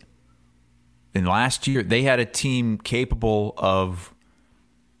 8. And last year, they had a team capable of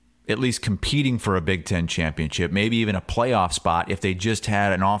at least competing for a Big Ten championship, maybe even a playoff spot if they just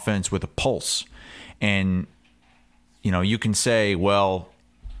had an offense with a pulse. And, you can say, well,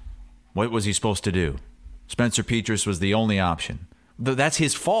 what was he supposed to do? Spencer Petras was the only option. That's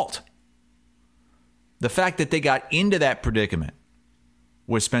his fault. The fact that they got into that predicament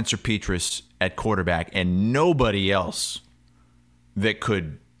with Spencer Petras at quarterback and nobody else that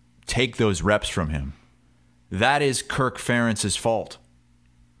could take those reps from him, that is Kirk Ferentz's fault.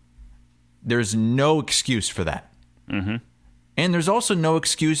 There's no excuse for that. Mm-hmm. And there's also no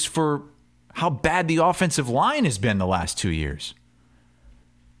excuse for how bad the offensive line has been the last 2 years.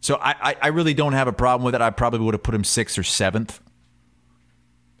 So I really don't have a problem with it. I probably would have put him 6th or 7th.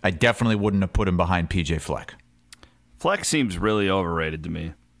 I definitely wouldn't have put him behind PJ Fleck. Fleck seems really overrated to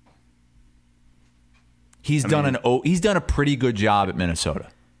me. He's done a pretty good job at Minnesota.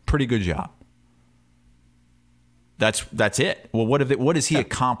 Pretty good job. That's it. Well, what has he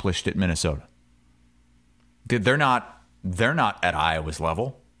accomplished at Minnesota? They're not at Iowa's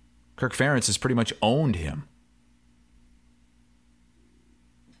level. Kirk Ferentz has pretty much owned him.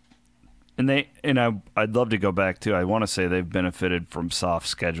 I'd love to go back too. I want to say they've benefited from soft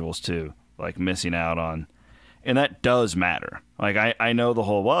schedules too, like missing out on, and that does matter. I know the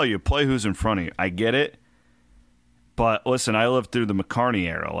whole, you play who's in front of you. I get it. But listen, I lived through the McCarney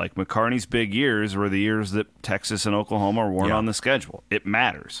era. McCarney's big years were the years that Texas and Oklahoma weren't on the schedule. It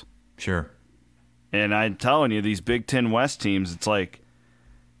matters. Sure. And I'm telling you, these Big Ten West teams, it's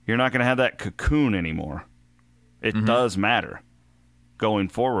you're not going to have that cocoon anymore. It does matter going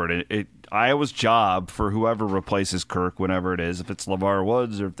forward. Iowa's job for whoever replaces Kirk, whenever it is, if it's LeVar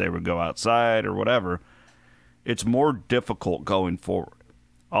Woods or if they would go outside or whatever, it's more difficult going forward.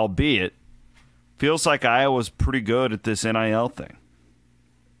 Albeit, feels like Iowa's pretty good at this NIL thing.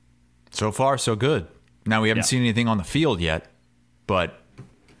 So far, so good. Now, we haven't seen anything on the field yet, but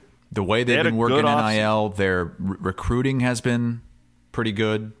the way they've been working NIL, their recruiting has been pretty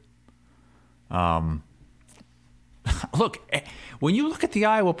good. Look, when you look at the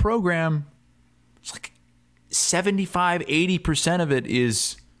Iowa program, it's like 75, 80% of it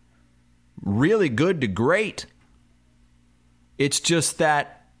is really good to great. It's just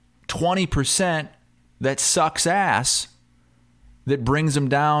that 20% that sucks ass that brings them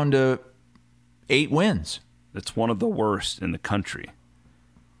down to 8 wins. It's one of the worst in the country.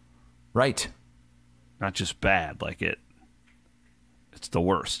 Right. Not just bad, it's the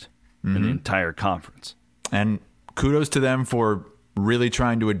worst in the entire conference. And kudos to them for really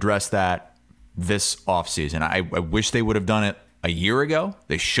trying to address that this offseason. I wish they would have done it a year ago.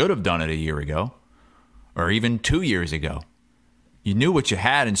 They should have done it a year ago, or even 2 years ago. You knew what you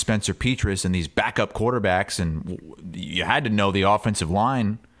had in Spencer Petras and these backup quarterbacks, and you had to know the offensive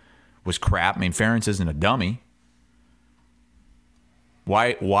line was crap. I mean, Ferentz isn't a dummy.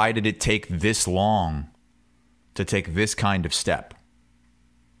 Why did it take this long to take this kind of step?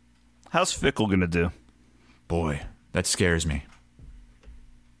 How's Fickle going to do? Boy, that scares me.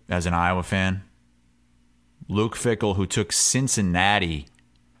 As an Iowa fan, Luke Fickell, who took Cincinnati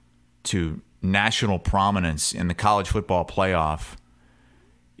to national prominence in the college football playoff,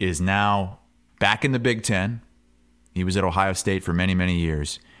 is now back in the Big Ten. He was at Ohio State for many, many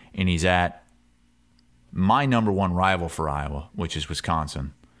years, and he's at my number one rival for Iowa, which is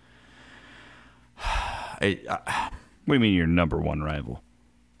Wisconsin. What do you mean your number one rival?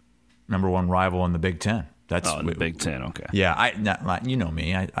 Number one rival in the Big Ten. That's in the Big Ten, okay. Yeah, you know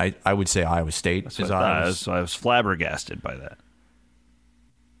me. I would say Iowa State. So I was flabbergasted by that.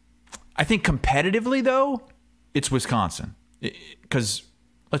 I think competitively, though, it's Wisconsin. Because,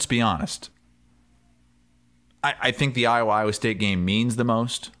 let's be honest, I think the Iowa State game means the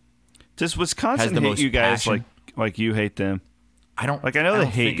most. Does Wisconsin hate you guys like you hate them? I don't. I know they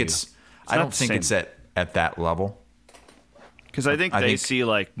hate you. I don't think it's at that level. Because I think they see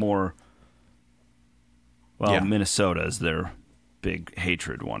more. Well, Minnesota is their big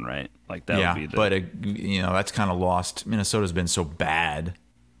hatred one, right? That would be but that's kind of lost. Minnesota's been so bad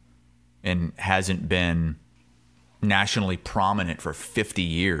and hasn't been nationally prominent for 50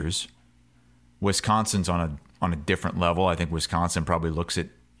 years. Wisconsin's on a different level. I think Wisconsin probably looks at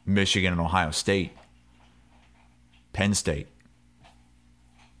Michigan and Ohio State, Penn State.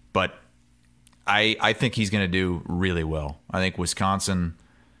 But I think he's going to do really well. I think Wisconsin's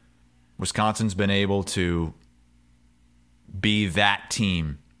been able to be that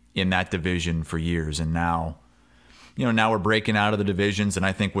team in that division for years, and now we're breaking out of the divisions, and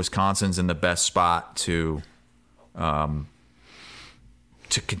I think Wisconsin's in the best spot to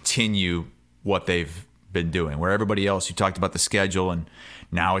continue what they've been doing. Where everybody else, you talked about the schedule, and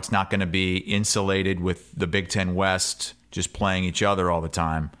now it's not going to be insulated with the Big Ten West just playing each other all the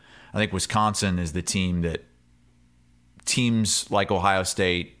time. I think Wisconsin is the team that teams like Ohio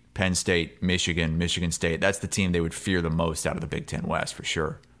State, Penn State, Michigan State, that's the team they would fear the most out of the Big Ten West for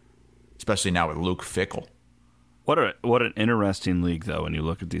sure, especially now with Luke Fickell. What an interesting league, though, when you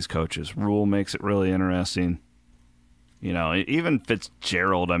look at these coaches. Rule makes it really interesting. Even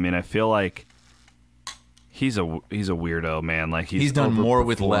Fitzgerald, I feel like he's a weirdo, man. He's done more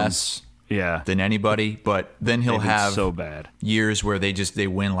with less than anybody, but then he'll have so bad years where they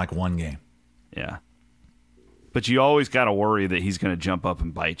win one game. Yeah. But you always got to worry that he's going to jump up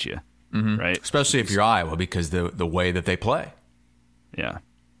and bite you, right? Especially if you're Iowa, because the way that they play. Yeah.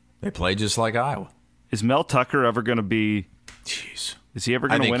 They play just like Iowa. Is Mel Tucker ever going to be... Jeez. Is he ever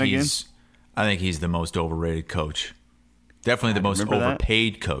going to win again? I think he's the most overrated coach. Definitely the most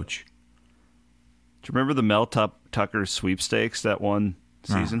overpaid coach. Do you remember the Mel Tucker sweepstakes that one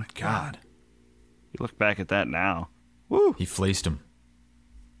season? Oh, my God. You look back at that now. Woo. He fleeced him.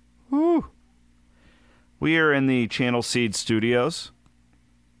 Woo. We are in the Channel Seed studios.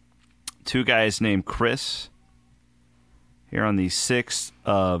 2 guys named Chris here on the 6th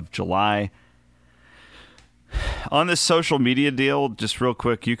of July. On this social media deal, just real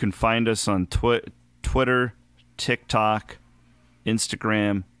quick, you can find us on Twitter, TikTok,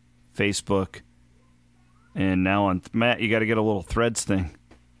 Instagram, Facebook, and now on Matt, you got to get a little Threads thing.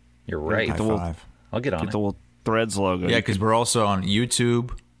 You're right. I'll get on it. Get the little Threads logo. Yeah, because we're also on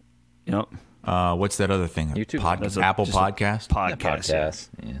YouTube. Yep. What's that other thing? YouTube. Apple Podcast? Podcast.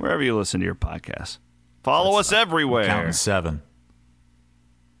 Yeah. Wherever you listen to your podcast. Follow us everywhere. Counting 7.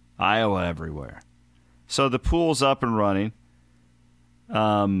 Iowa everywhere. So the pool's up and running.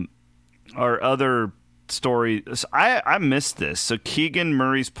 Our other story, I missed this. So Keegan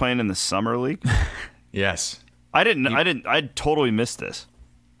Murray's playing in the summer league. Yes. I totally missed this.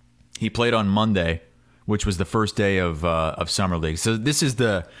 He played on Monday which was the first day of Summer League. So this is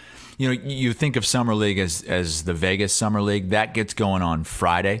you think of Summer League as the Vegas Summer League. That gets going on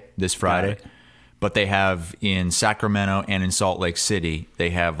this Friday. But they have in Sacramento and in Salt Lake City, they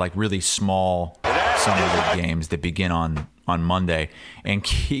have like really small Summer League games that begin on Monday. And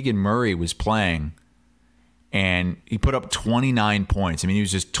Keegan Murray was playing, and he put up 29 points. I mean, he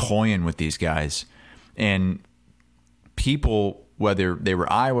was just toying with these guys. And people, whether they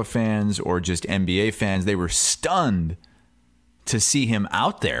were Iowa fans or just NBA fans, they were stunned to see him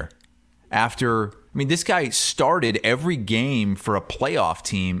out there this guy started every game for a playoff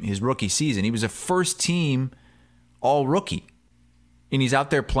team his rookie season. He was a first team all rookie. And he's out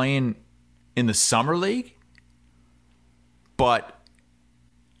there playing in the Summer League. But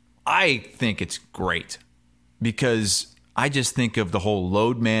I think it's great because I just think of the whole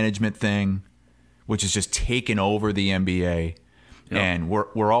load management thing, which is just taking over the NBA. Yep. And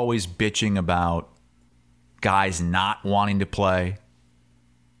we're always bitching about guys not wanting to play.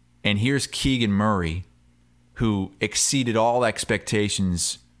 And here's Keegan Murray, who exceeded all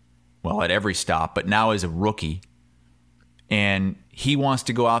expectations, at every stop, but now as a rookie. And he wants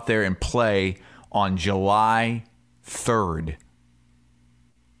to go out there and play on July 3rd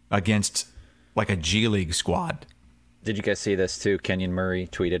against like a G League squad. Did you guys see this too? Kenyon Murray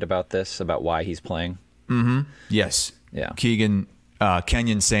tweeted about this, about why he's playing. Mm-hmm. Yes. Yeah. Kenyon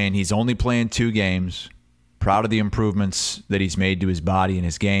saying he's only playing 2 games. Proud of the improvements that he's made to his body and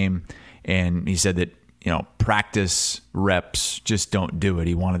his game. And he said that, practice reps just don't do it.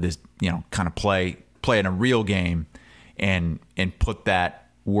 He wanted to, kind of play in a real game and put that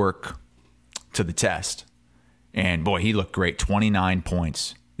work to the test. And boy, he looked great. 29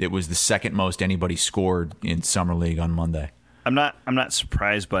 points. It was the second most anybody scored in Summer League on Monday. I'm not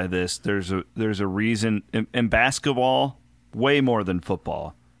surprised by this. There's a reason in basketball, way more than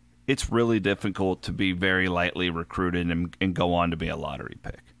football. It's really difficult to be very lightly recruited and go on to be a lottery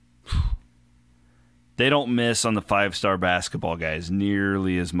pick. They don't miss on the 5-star basketball guys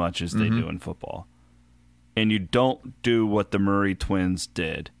nearly as much as they do in football. And you don't do what the Murray twins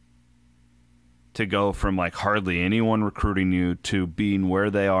did to go from like hardly anyone recruiting you to being where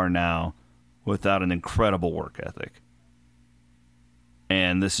they are now without an incredible work ethic.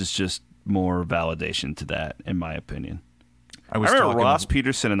 And this is just more validation to that, in my opinion. I remember Ross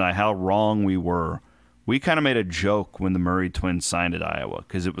Peterson and I, how wrong we were. We kind of made a joke when the Murray twins signed at Iowa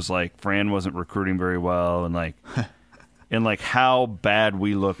because it was like Fran wasn't recruiting very well and like how bad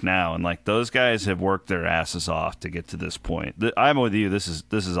we look now. And like those guys have worked their asses off to get to this point. I'm with you. This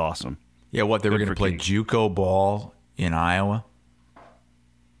is awesome. Yeah, they were going to play JUCO ball in Iowa.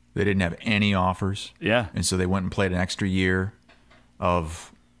 They didn't have any offers. Yeah. And so they went and played an extra year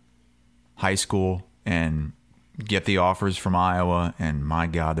of high school and get the offers from Iowa, and my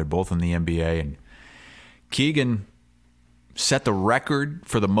God, they're both in the NBA. And Keegan set the record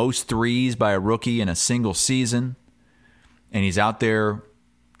for the most threes by a rookie in a single season, and he's out there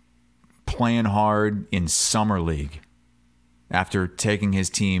playing hard in Summer League after taking his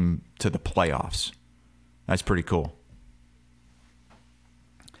team to the playoffs. That's pretty cool.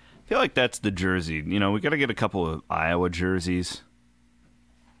 I feel like that's the jersey. We got to get a couple of Iowa jerseys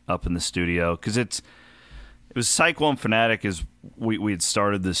up in the studio because it was Cyclone Fanatic as we had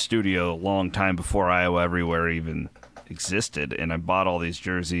started the studio a long time before Iowa Everywhere even existed, and I bought all these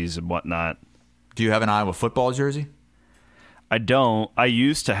jerseys and whatnot. Do you have an Iowa football jersey? I don't. I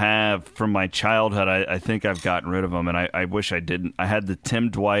used to have from my childhood. I think I've gotten rid of them, and I wish I didn't. I had the Tim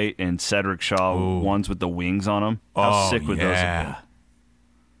Dwight and Cedric Shaw ones with the wings on them. How sick would those have been?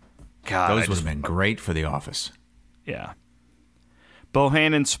 God, those would have been great for The Office. Yeah.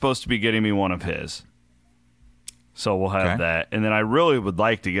 Bohannon's supposed to be getting me one of his. So we'll have that. And then I really would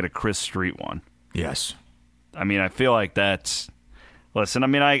like to get a Chris Street one. Yes. I mean, I feel like that's... Listen, I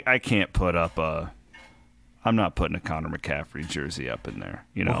mean, I can't put up a... I'm not putting a Connor McCaffrey jersey up in there.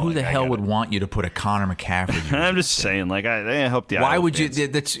 Who the hell would want you to put a Connor McCaffrey jersey? I'm just saying, I hope the... Why would you...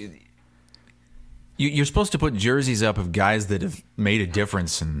 That's... You're supposed to put jerseys up of guys that have made a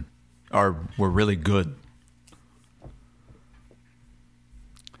difference and were really good.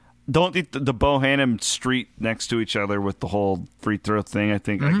 Don't the Bohannon Street next to each other with the whole free throw thing. I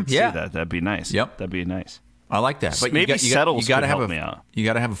think I could see that. That'd be nice. Yep, that'd be nice. I like that. But maybe Settles could help me out. You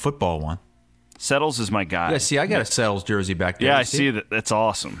got to have a football one. Settles is my guy. Yeah, see, I got a Settles jersey back there. Yeah, I see that. That's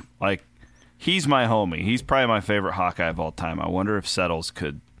awesome. Like, he's my homie. He's probably my favorite Hawkeye of all time. I wonder if Settles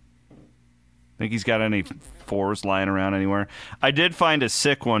could. Think he's got any fours lying around anywhere? I did find a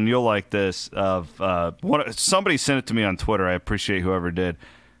sick one. You'll like this. Somebody sent it to me on Twitter. I appreciate whoever did.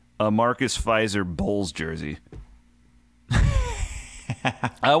 A Marcus Fizer Bulls jersey.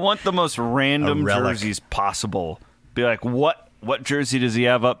 I want the most random relic. jerseys possible. Be like, what jersey does he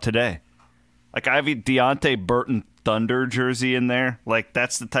have up today? Like, I have a Deontay Burton Thunder jersey in there. Like,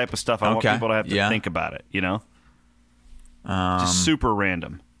 that's the type of stuff I want people to have to think about it, you know? Just super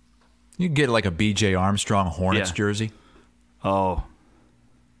random. You could get like a B.J. Armstrong Hornets jersey. Oh.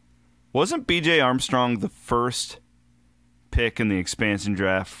 Wasn't B.J. Armstrong the first pick in the expansion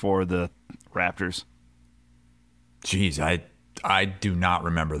draft for the Raptors? Jeez, I do not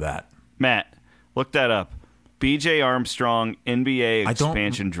remember that. Matt, look that up. B.J. Armstrong NBA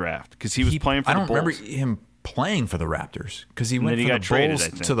expansion draft, because he was playing for the Bulls. I don't remember him playing for the Raptors because he went from the Bulls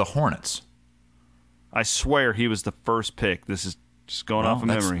to the Hornets. I swear he was the first pick. This is just going off of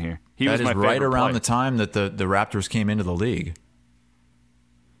memory here. He was my favorite right around player. the time that the Raptors came into the league.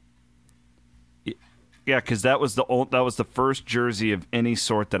 Yeah, because that was the first jersey of any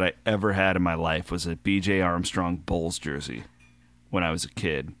sort that I ever had in my life, was a B.J. Armstrong Bulls jersey when I was a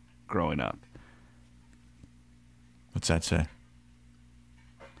kid growing up. What's that say?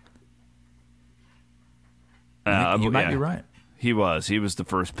 You might be right. He was the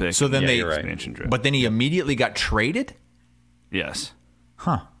first pick. So then expansion draft. But then he immediately got traded? Yes.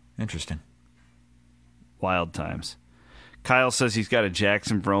 Huh. Interesting. Wild times. Kyle says he's got a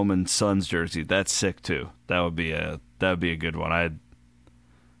Jackson Vroman Suns jersey. That's sick too. That would be a good one.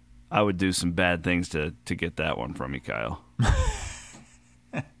 I would do some bad things to get that one from you, Kyle.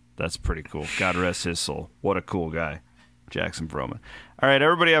 That's pretty cool. God rest his soul. What a cool guy, Jackson Vroman. All right,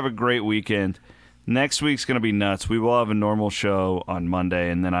 everybody have a great weekend. Next week's going to be nuts. We will have a normal show on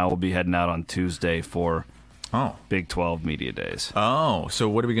Monday, and then I will be heading out on Tuesday for Big 12 Media Days. Oh, so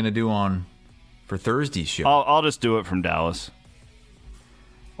what are we going to do for Thursday's show? I'll just do it from Dallas.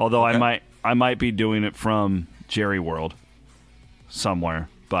 Although I might be doing it from Jerry World somewhere,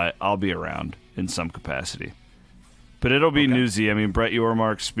 but I'll be around in some capacity. But it'll be newsy. I mean, Brett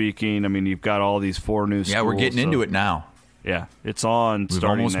Yormark speaking. I mean, you've got all these 4 new schools. Yeah, we're getting into it now. Yeah, it's on. We've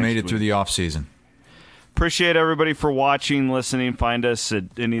almost made it through the off season. Appreciate everybody for watching, listening. Find us at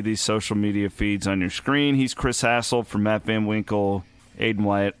any of these social media feeds on your screen. He's Chris Hassel from Matt Van Winkle, Aiden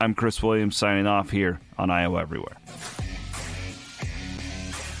Wyatt. I'm Chris Williams signing off here on Iowa Everywhere.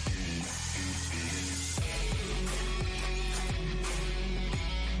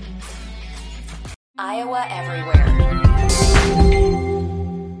 Iowa Everywhere.